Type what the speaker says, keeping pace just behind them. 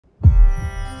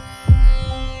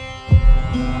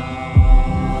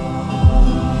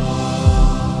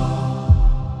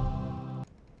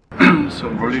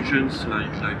some religions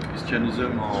like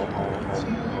Christianism or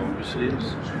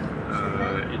Muslims,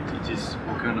 it is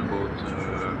spoken about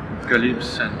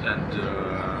Calypso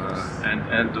and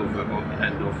end of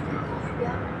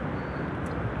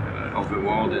the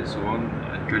world and so on,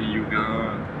 and Kali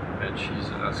Yuga, and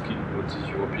she's asking what is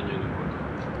your opinion about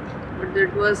that? But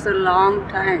that was a long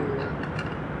time,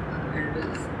 and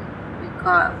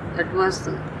because that was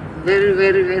a very,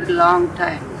 very, very long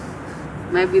time.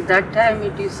 Maybe that time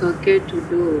it is okay to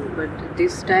do, but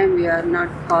this time we are not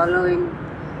following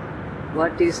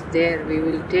what is there. We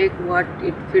will take what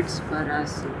it fits for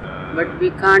us, but we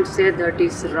can't say that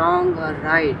is wrong or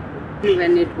right.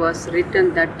 When it was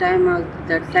written, that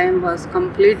time was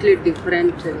completely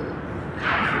different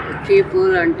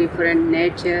people and different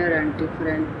nature and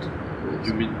different.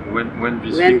 You mean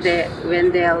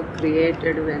when they have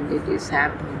created, when it is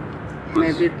happening?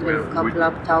 Maybe a couple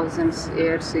of thousands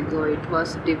years ago, it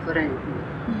was different.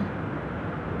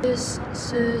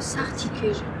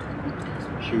 S'articuler.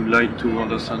 If you would like to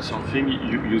understand something,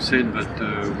 you said that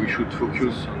we should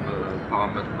focus on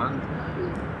Paramatman.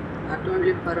 Not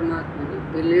only Paramatman. You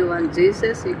believe on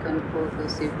Jesus, you can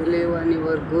focus. You believe on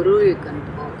your Guru, you can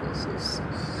focus.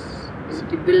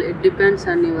 It depends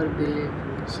on your belief.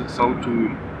 So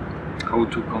how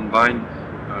to combine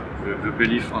the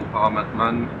belief on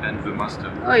Paramatman and the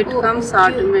Master? Oh, it comes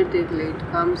automatically. It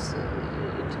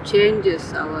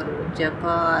changes our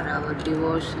japa, our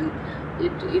devotion.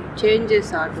 It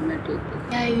changes automatically.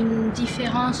 Il y a une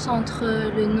différence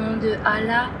entre le nom de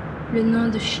Allah, le nom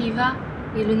de Shiva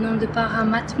et le nom de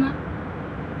Paramatma.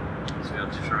 Is there a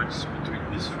difference between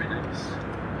these three names?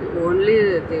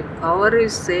 Only the power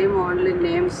is same, only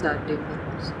names are different.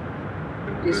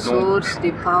 The source,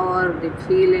 the power, the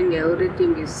feeling,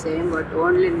 everything is same, but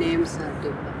only names are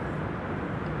different.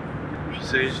 She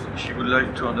says she would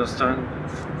like to understand,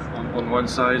 on one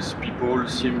side, people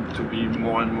seem to be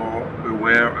more and more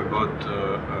aware about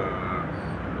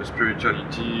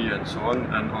spirituality and so on,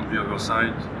 and on the other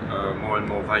side, more and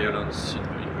more violence in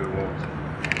the world.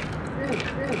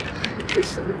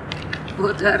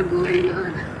 Both are going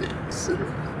on. So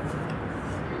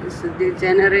the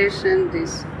generation,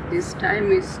 this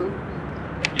time is so.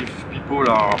 If people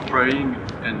are praying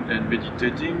and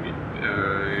meditating,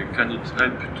 can it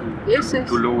help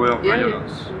to lower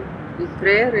violence? The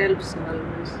prayer helps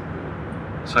always.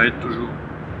 Ça aide toujours.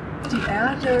 Die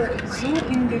Erde so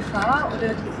in Gefahr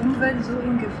oder die Umwelt so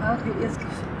in Gefahr, wie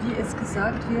es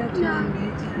gesagt wird in den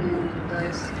Medien.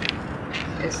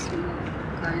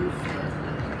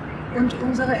 Und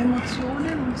unsere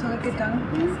Emotionen, unsere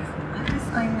Gedanken, hat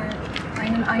es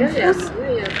einen Einfluss?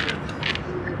 Ja.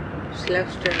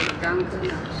 Schlechte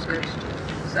Gedanken, schlechte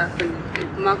Sachen,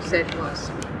 it macht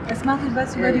etwas. Es macht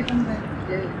etwas über die Umwelt.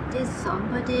 This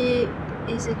somebody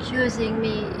is accusing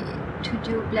me to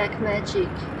do black magic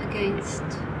against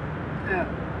her.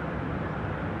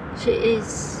 She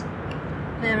is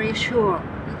very sure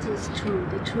it is true,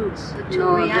 the truth.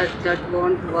 No, that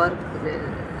won't work. The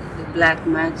black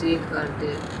magic or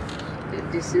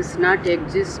this is not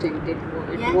existing. It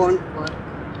won't work.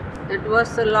 That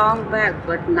was a long back,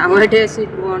 but nowadays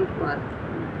it won't work.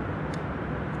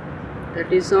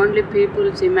 That is only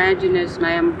people's imagination.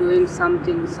 I am doing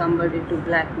somebody to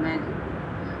black magic.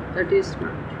 That is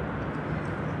not true.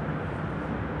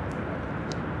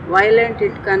 Violent,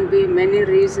 it can be many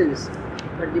reasons,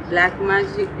 but the black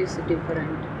magic is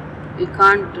different. We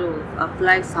can't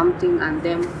apply something on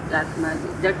them, black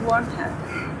magic. That won't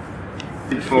happen.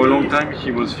 For a long time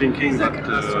he was thinking that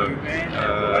the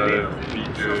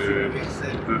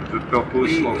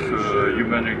purpose of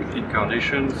human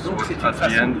incarnations was at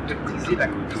the end to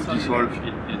dissolve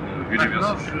in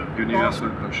universal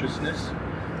consciousness,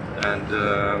 and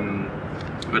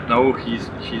but now he's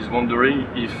wondering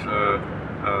if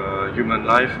human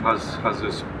life has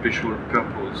a special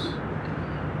purpose.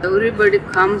 Everybody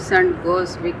comes and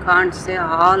goes. We can't say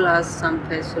all has some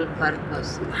special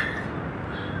purpose.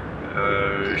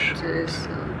 It is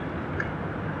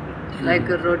like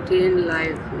a routine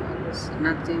life. There's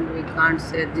nothing we can't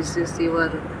say this is your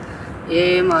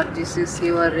aim or this is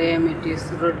your aim. It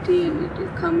is routine. It is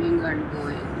coming and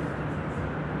going.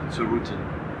 It's a routine.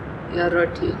 Yeah,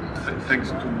 routine. Thanks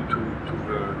to the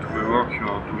work you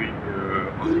are doing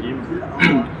on him,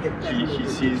 he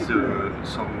sees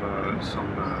some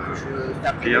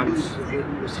pearls,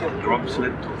 some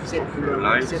droplets of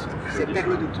lights of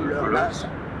different colors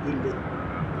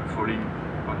falling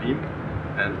on him,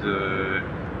 and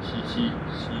he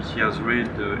has read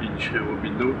in Sri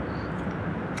Aurobindo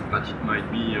that it might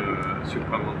be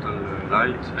supramental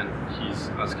light, and he's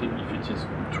asking if it is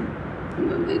true.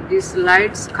 These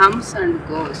lights comes and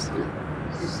goes.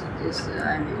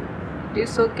 I mean, it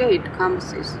is okay, it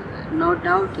comes, no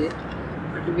doubt it,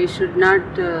 but we should not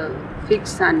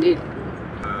fix on it.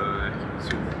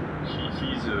 So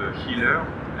he's a healer,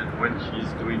 and when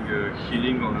he's doing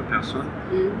healing on a person,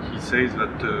 he says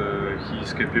that he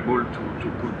is capable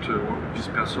to put this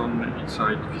person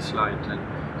inside this light, and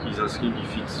he's asking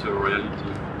if it's a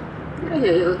reality.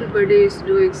 Yeah, everybody is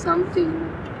doing something.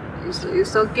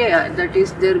 It's okay. That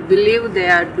is their belief they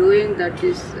are doing. It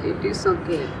is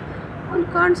okay. One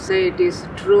can't say it is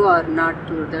true or not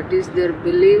true. That is their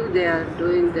belief. They are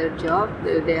doing their job.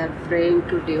 They are praying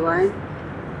to divine.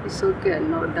 It's okay.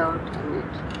 No doubt on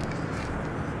it.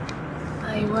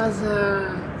 I was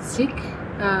sick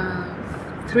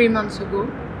 3 months ago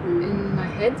in my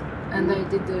head, and I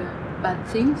did bad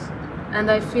things, and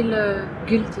I feel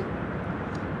guilty.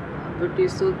 But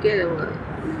it's okay.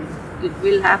 It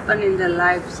will happen in the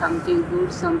life, something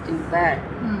good, something bad.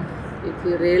 If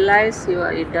you realize you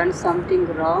have done something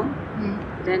wrong,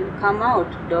 then come out.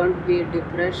 Don't be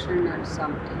depression or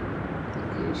something.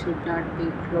 You should not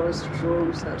be closed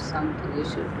rooms or something. You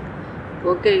should,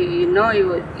 okay, you know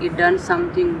you done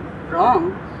something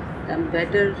wrong, then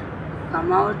better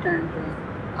come out and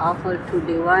offer to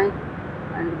divine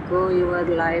and go your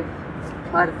life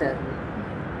further.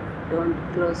 Don't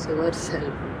close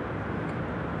yourself.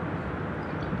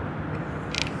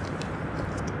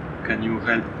 Can you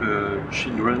help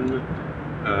children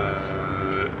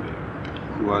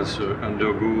who has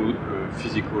undergo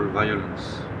physical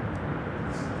violence?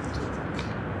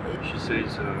 She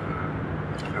says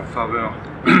her father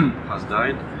has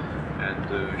died, and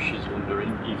she's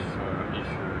wondering if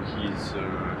he's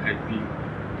helping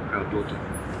her daughter.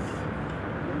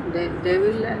 They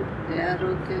will help. They are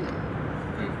okay.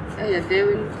 Yeah, they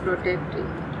will protect you.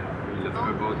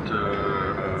 About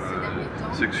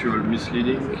sexual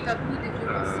misleading.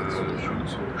 So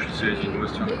she says in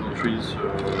Western countries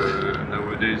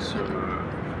nowadays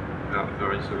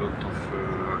there is a lot of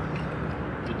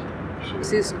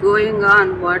this is going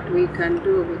on. What we can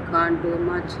do, we can't do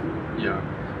much. Yeah,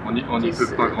 on n'y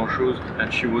peut pas grand chose.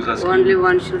 And she was asking. Only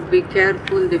one should be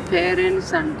careful, the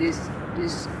parents and the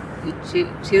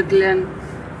children.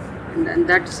 And in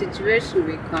that situation,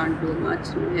 we can't do much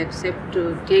except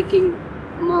taking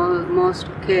most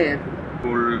care.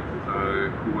 People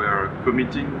who are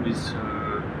committing this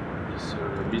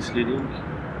misleading.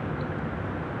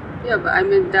 Yeah, but I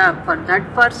mean, for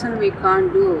that person, we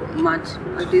can't do much.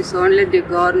 It is only the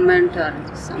government or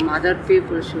some other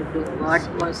people should do. What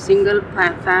a single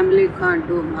family can't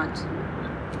do much.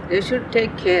 They should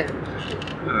take care.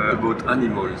 About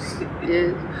animals.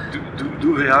 Yes.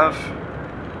 Do they have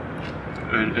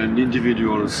an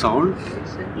individual soul?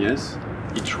 Yes,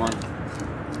 each one.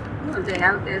 No, they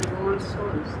have their own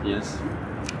souls. Yes.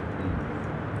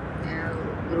 They have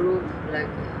group like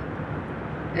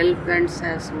elephants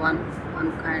has one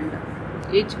kind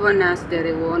of. Each one has their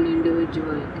own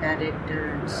individual character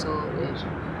and soul.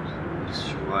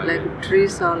 Like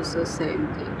trees also same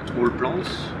thing. All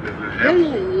plants? Yeah,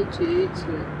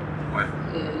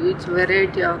 each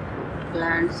variety of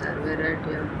plants or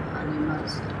variety of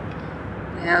animals.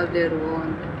 They have their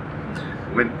own.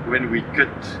 When we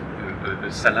cut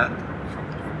a salad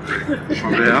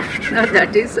from the earth, No,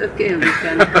 that is okay. We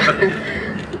can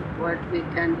what we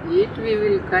can eat, we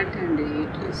will cut and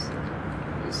eat.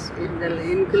 Is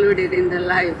included in the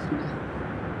life.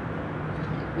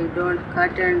 If we don't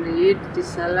cut and eat the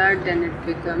salad, then it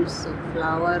becomes a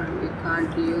flour. We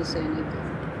can't use anything.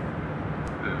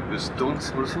 the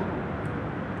stones also.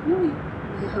 No.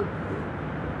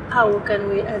 How can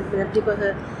we, because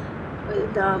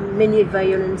there are many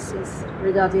violences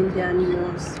regarding the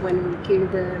animals when we kill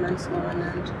them and so on,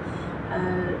 and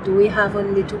do we have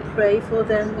only to pray for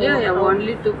them? Yeah,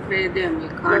 only to pray them. You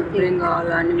can't bring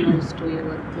all animals to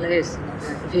your place.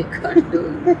 That we can't do.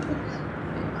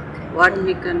 What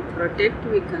we can protect,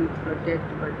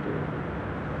 but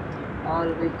all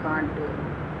we can't do.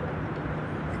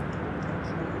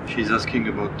 She's asking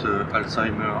about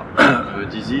Alzheimer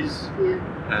disease,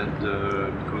 and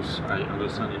because I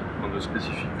understand it on a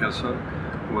specific person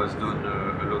who has done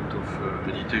a lot of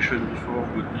meditation before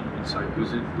inside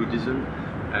Buddhism,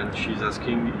 and she's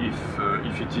asking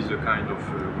if it is a kind of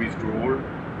withdrawal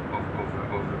of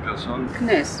the person.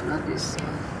 Sickness, no, this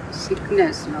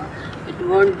sickness, no. It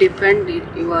won't depend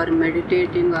if you are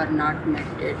meditating or not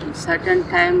meditating. Certain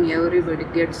time everybody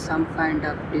gets some kind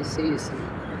of disease.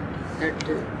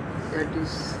 That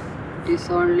is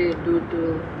only due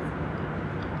to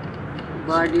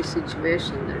body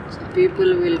situation. That's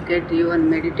people will get even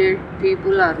meditate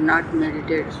people or not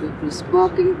meditate people,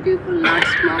 smoking people, not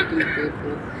smoking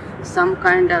people. some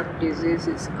kind of disease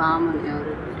is common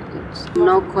everybody. It's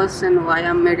no question why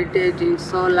I'm meditating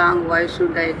so long, why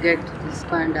should I get this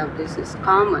kind of disease?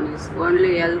 Common, it's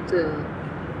only health,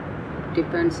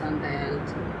 depends on the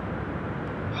health.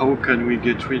 How can we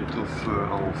get rid of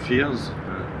our fears?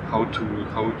 How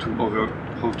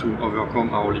to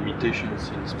overcome our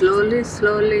limitations?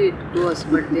 Slowly it goes,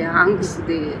 but the angst,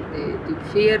 the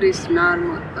fear is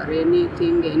normal for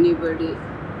anything, anybody,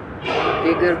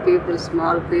 bigger people,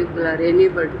 small people, or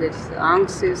anybody. This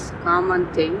angst is common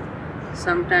thing.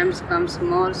 Sometimes comes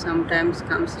more, sometimes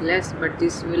comes less, but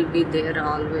this will be there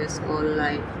always, all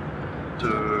life.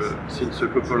 Since a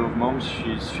couple of months,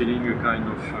 she's feeling a kind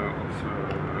of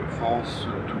force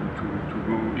to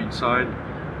go inside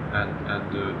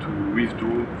and to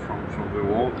withdraw from the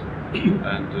world.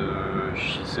 And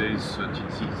she says that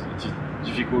it is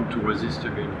difficult to resist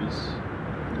against this.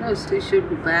 No, she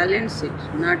should balance it,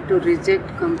 not to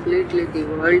reject completely the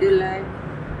worldly life.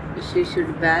 She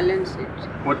should balance it.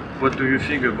 What do you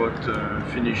think about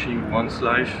finishing one's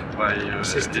life by,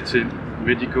 let's say,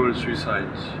 medical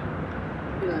suicide?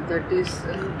 Yeah, that is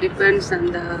depends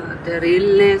on their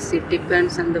illness. It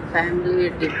depends on the family.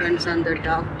 It depends on the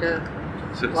doctor.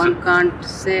 One can't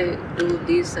say do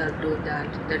this or do that.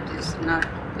 That is not.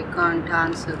 We can't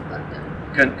answer for that.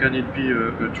 Can it be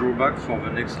a drawback for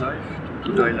the next life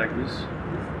to die like this?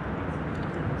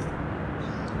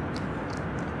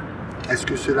 Est-ce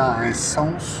que cela a un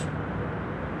sens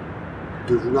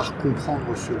de vouloir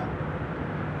comprendre cela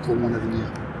pour mon avenir?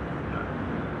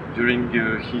 During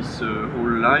his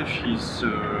whole life, he's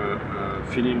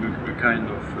feeling a kind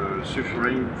of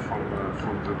suffering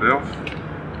from the birth,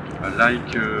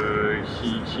 like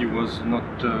he was not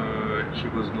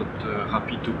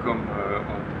happy to come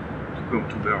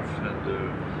to birth,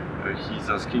 and he's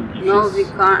asking if no, we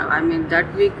can't. I mean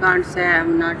that we can't say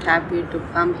I'm not happy to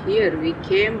come here. We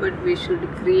came, but we should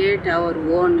create our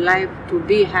own life to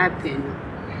be happy.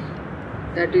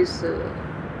 That is.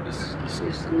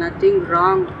 There's nothing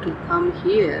wrong to come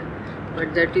here,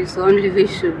 but that is only we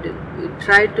should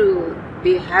try to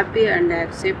be happy and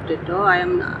accept it. Oh,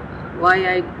 why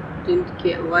I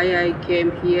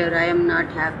came here, I am not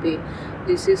happy.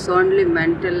 This is only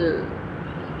mental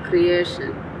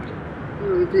creation.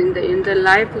 In the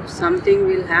life, if something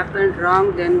will happen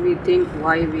wrong, then we think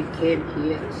why we came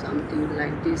here, something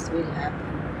like this will happen.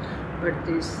 But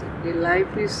the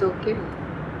life is okay.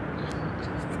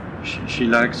 She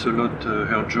likes a lot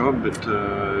her job, but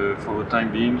for the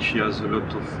time being she has a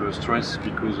lot of stress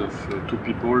because of two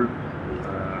people.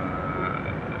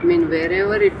 I mean,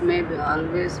 wherever it may be,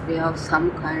 always we have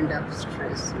some kind of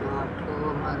stress, at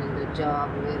home or in the job,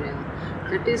 wherever.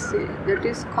 That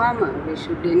is common. We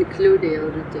should include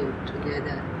everything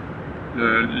together.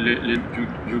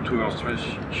 Due to her stress,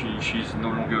 she is no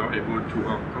longer able to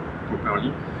work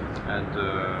properly, and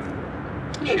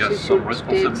she has some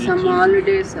responsibility. Take some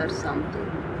holidays or something.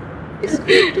 It's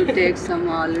good to take some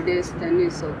holidays, then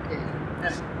it's okay.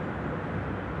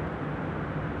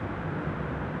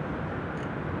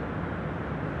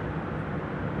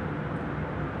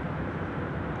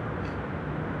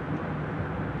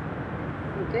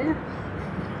 Okay?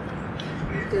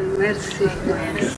 Okay, merci.